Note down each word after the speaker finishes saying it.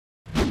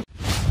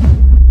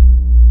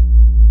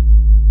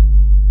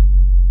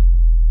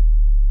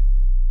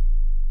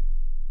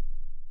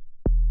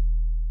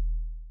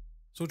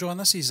So, John,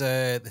 this is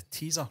the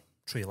teaser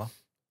trailer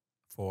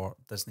for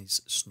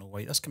Disney's Snow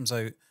White. This comes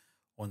out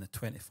on the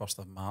 21st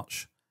of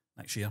March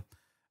next year.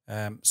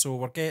 So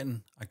we're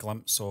getting a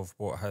glimpse of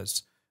what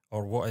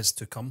is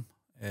to come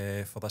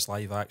for this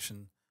live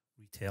action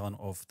retelling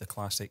of the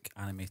classic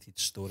animated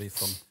story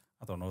from,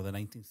 I don't know, the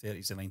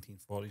 1930s, the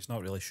 1940s,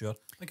 not really sure.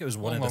 I think it was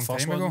one of the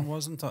first ones,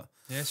 wasn't it?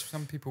 Yes,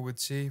 some people would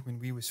say when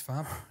we was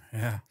fab.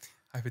 Yeah.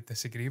 I would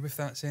disagree with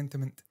that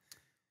sentiment.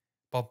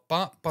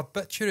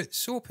 Barbiturates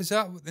soap, is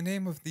that what the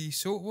name of the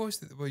soap was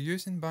that they were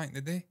using back in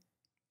the day?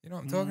 You know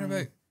what I'm talking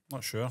about?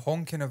 Not sure.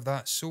 Honking of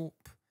that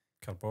soap.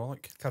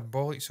 Carbolic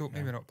soap,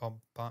 maybe not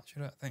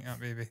barbiturate. I think that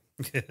may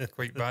be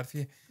quite bad for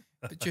you.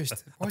 But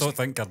just... I don't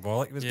think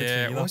carbolic was good for you.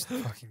 Yeah, it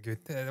wasn't fucking good.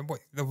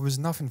 There was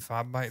nothing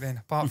fab back then,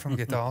 apart from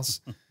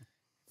guitars.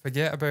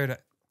 Forget about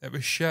it. It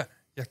was shit.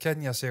 You're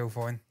kidding yourself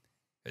on.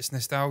 It's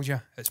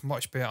nostalgia. It's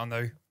much better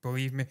now,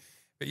 believe me.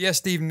 But yes,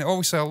 Stephen,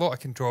 also a lot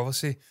of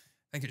controversy.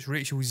 I think it's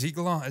Rachel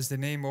Zegler is the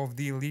name of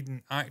the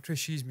leading actress.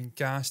 She's been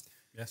cast.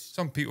 Yes.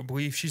 Some people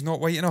believe she's not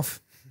white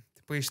enough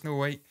to play Snow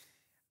White.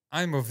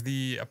 I'm of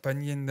the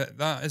opinion that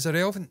that is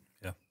irrelevant.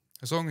 Yeah.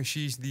 As long as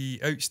she's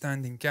the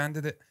outstanding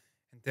candidate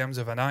in terms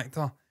of an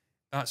actor,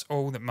 that's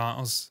all that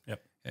matters.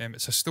 Yep.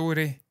 It's a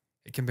story.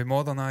 It can be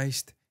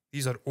modernised.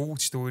 These are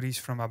old stories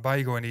from a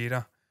bygone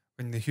era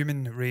when the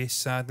human race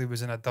sadly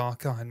was in a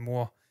darker and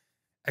more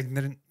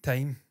ignorant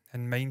time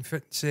and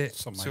mindset.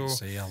 Some might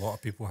say a lot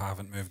of people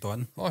haven't moved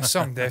on. Well,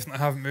 some definitely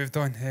haven't moved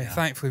on.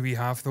 Thankfully we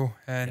have though.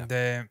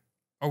 And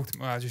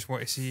ultimately I just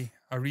want to see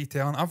a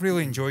retelling. I've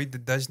really enjoyed the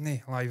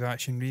Disney live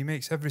action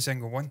remakes, every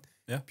single one.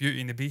 Yeah.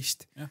 Beauty and the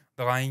Beast,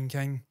 The Lion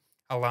King,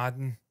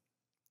 Aladdin,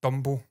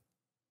 Dumbo.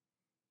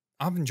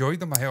 I've enjoyed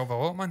them a hell of a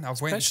lot, man.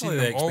 I've went and seen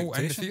them all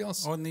in the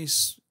theatres. On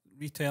these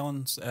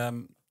retellings,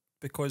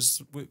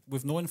 because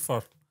we've known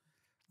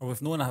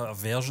a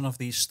version of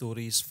these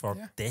stories for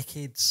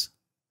decades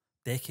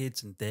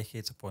and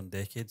decades upon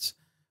decades.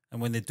 And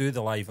when they do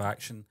the live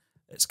action,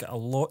 it's got a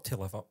lot to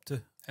live up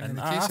to. And in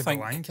the case of The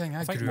Lion King,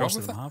 I grew up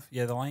with it.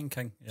 Yeah, The Lion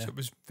King. Yeah. So it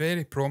was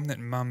very prominent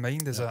in my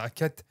mind as a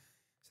kid.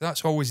 So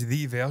that's always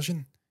the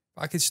version.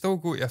 But I could still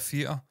go to a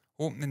theatre,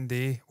 opening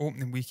day,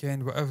 opening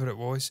weekend, whatever it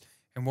was,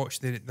 and watch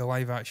the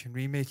live action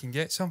remake and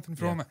get something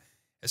from it.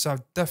 It's a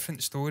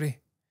different story.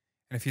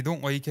 And if you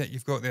don't like it,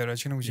 you've got the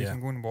originals, you can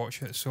go and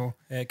watch it. So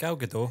Gal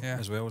Gadot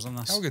as well was in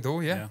this. Gal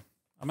Gadot, yeah.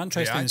 I'm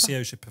interested to see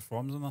how she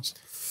performs in this.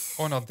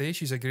 On her day,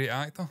 she's a great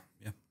actor.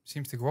 Yeah.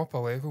 Seems to go up a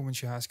level when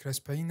she has Chris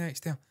Pine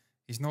next to her.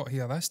 He's not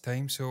here this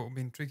time, so it'll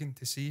be intriguing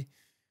to see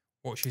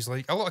what she's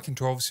like. A lot of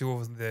controversy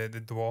over the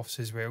dwarfs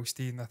as well,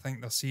 Stephen. I think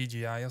they're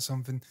CGI or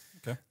something.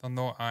 Okay. They're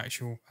not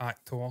actual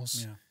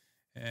actors.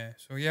 Yeah.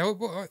 So, yeah, I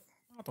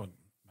don't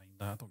mind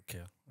that. I don't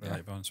care. Really,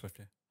 to be honest with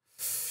you.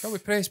 Shall we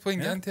press play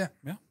and get into it?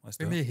 Yeah, let's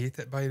do it. We may hate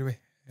it, by the way.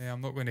 I'm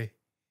not going to,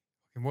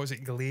 what is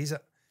it, glaze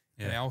it?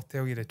 Yeah. I'll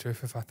tell you the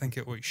truth. If I think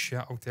it looks shit,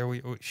 I'll tell you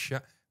it looks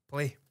shit.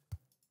 Play.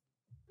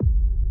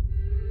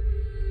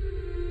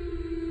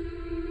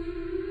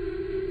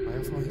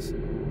 Fireflies.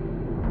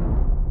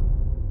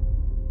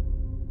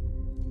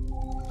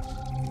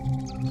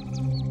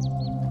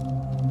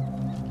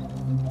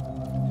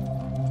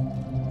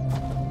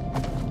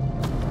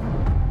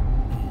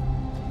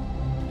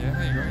 Yeah,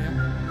 there you go, yeah.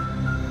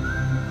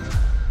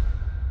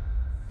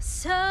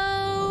 So,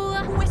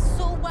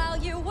 whistle while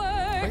you work.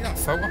 Like that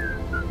filter.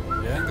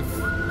 Yeah. They've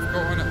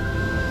got on it.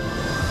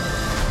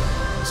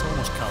 It's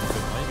almost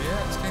cartoon-like.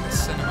 Yeah, it's kind of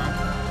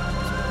cinematic.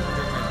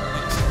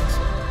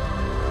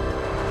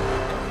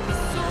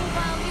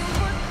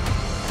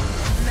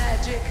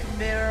 Magic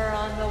mirror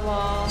on the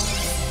wall.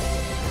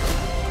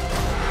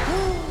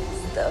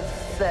 Who's the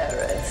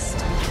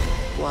fairest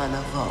one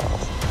of all?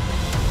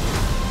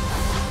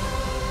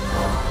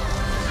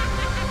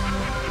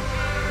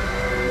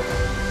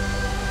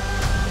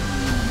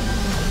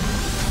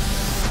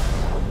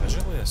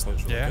 Visually, this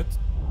looks really good.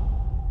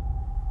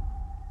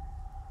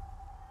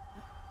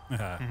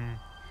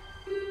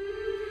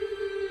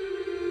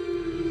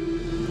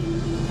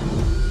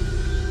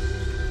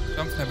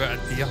 Something about a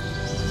deer.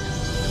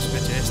 It's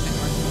majestic,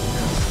 man.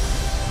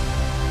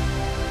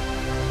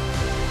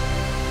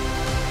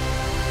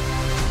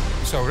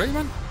 It's alright,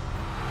 man.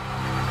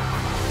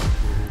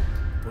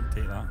 Don't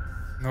take that.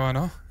 No, I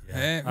know.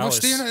 Yeah. It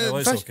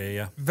looks okay,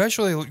 yeah.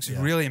 Visually, it looks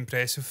really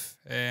impressive.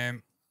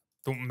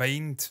 Don't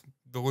mind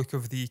the look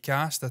of the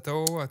cast at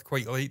all. I'd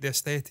quite like the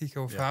aesthetic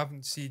of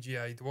having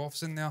CGI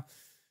dwarfs in there.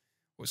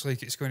 Looks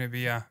like it's going to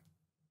be a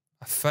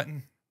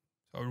fitting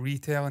sort of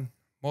retelling,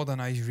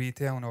 modernised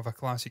retelling of a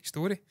classic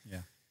story.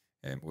 Yeah.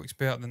 Looks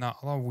better than that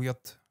other weird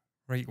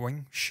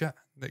right-wing shit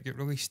that got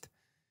released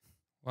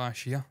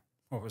last year.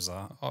 What was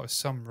that? Oh, it was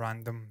some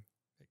random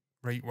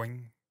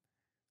right-wing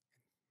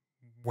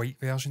white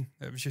version.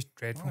 It was just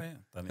dreadful. Oh, yeah.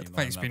 I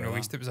think it's been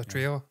released. It was a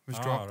trailer. It was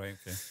dropped. Right,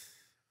 okay.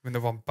 When they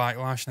were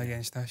backlashing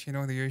against this, you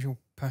know, the usual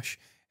pish.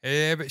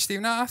 But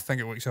Stephen, I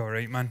think it looks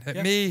alright, man.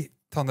 It may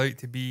turn out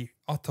to be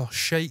utter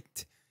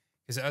shite,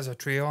 because it is a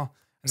trailer,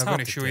 and they're going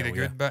to show you the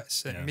good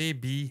bits. It may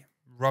be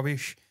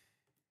rubbish,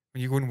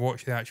 when you go and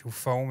watch the actual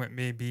film, it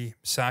may be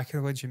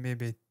sacrilege, you may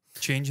be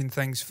changing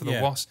things for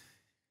the worse.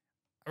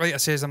 Like I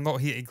says, I'm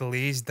not here to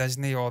glaze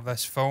Disney or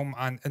this film,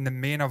 and in the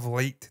main, I've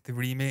liked the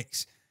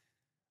remakes.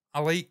 I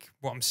like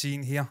what I'm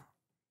seeing here,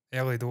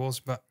 early doors,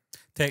 but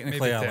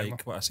technically, I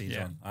like what I see,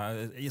 John.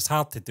 It's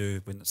hard to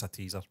do when it's a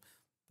teaser.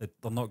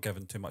 They're not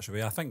giving too much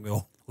away. I think we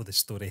all know the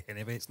story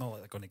anyway. It's not like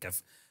they're going to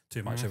give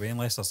too much away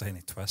unless there's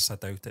any twists. I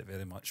doubt it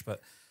very much.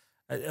 But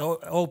it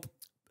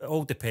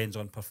all depends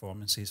on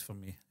performances for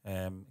me.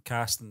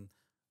 Casting,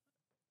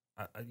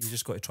 you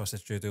just got to trust the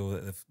studio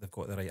that they've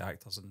got the right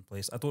actors in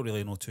place. I don't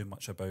really know too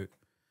much about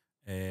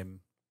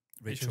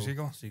Rachel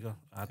Zegler.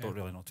 I don't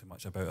really know too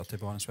much about her, to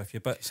be honest with you.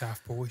 But she's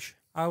half Polish.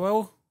 I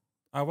will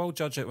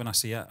judge it when I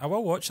see it. I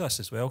will watch this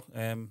as well.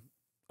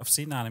 I've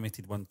seen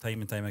animated one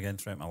time and time again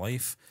throughout my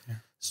life. Yeah.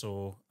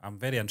 So I'm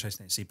very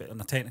interested to see. But on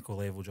a technical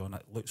level, John,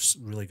 it looks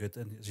really good.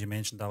 And as you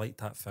mentioned, I liked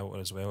that filter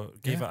as well.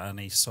 It gave it a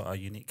nice sort of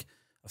unique,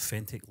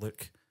 authentic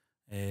look.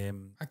 I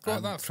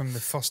got that from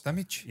the first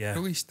image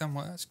released. I'm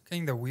like, that's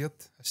kind of weird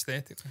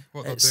aesthetically,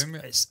 what they're doing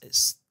with it.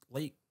 It's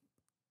like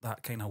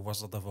that kind of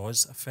Wizard of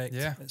Oz effect.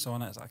 Yeah. It's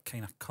on it. It's that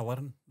kind of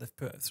colouring they've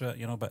put through it,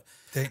 you know. But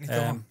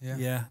technical,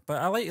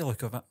 but I like the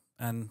look of it.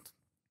 And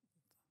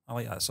I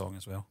like that song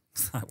as well.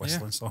 That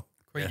whistling song.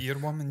 Quite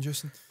earworm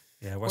inducing.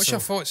 Yeah, what's your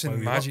thoughts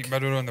on Magic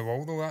Mirror on the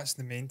Wall, though? That's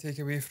the main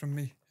takeaway from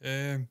me.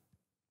 When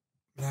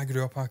I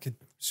grew up, I could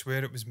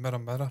swear it was Mirror,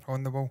 Mirror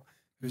on the Wall.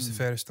 Who's the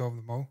fairest of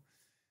them all?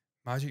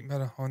 Magic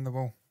Mirror on the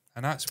Wall.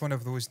 And that's one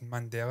of those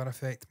Mandela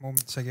effect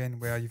moments again,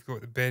 where you've got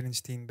the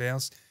Berenstein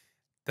Bears.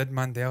 Did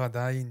Mandela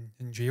die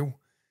in jail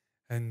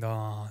in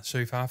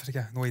South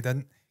Africa? No, he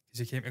didn't, because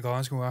he came to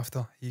Glasgow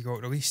after he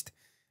got released.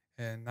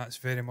 And that's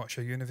very much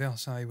a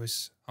universe I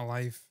was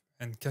alive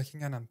and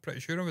kicking in. I'm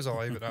pretty sure I was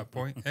alive at that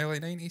point. Early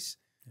 90s.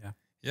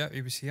 Yeah,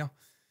 he was here.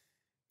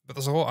 But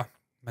there's a lot of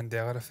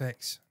Mandela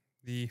effects.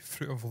 The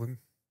Fruit of Loom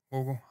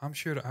logo, I'm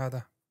sure it had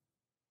a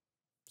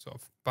sort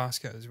of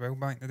basket as well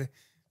back in the day.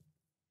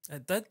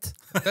 It did?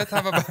 It did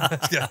have a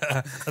basket.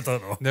 I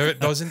don't know. No, it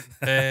doesn't.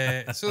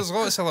 So there's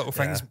lots of little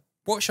things.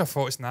 What's your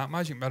thoughts on that?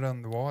 Magic Mirror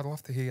on the Wall. I'd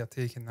love to hear your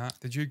take on that.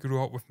 Did you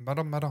grow up with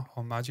Mirror, Mirror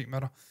or Magic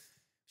Mirror?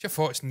 What's your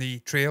thoughts on the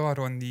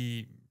trailer, on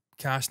the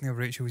casting of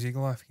Rachel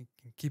Zegler? If you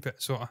can keep it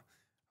sort of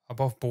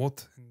above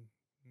board and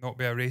not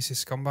be a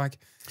racist scumbag,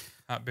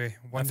 that'd be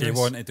wondrous. If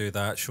you want to do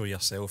that, show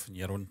yourself in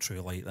your own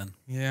true light then.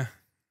 Yeah.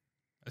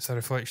 It's a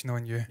reflection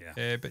on you.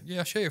 Yeah. But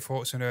yeah, share your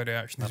thoughts on our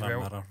reaction as well.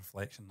 Mirror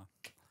reflection.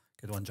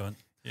 Good one, John.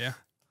 Yeah.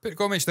 Put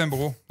comments down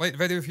below. Like the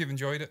video if you've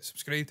enjoyed it.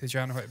 Subscribe to the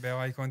channel, hit the bell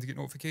icon to get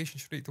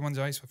notifications straight to one's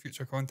eyes for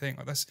future content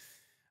like this.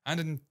 And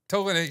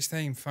until the next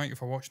time, thank you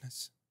for watching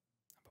us.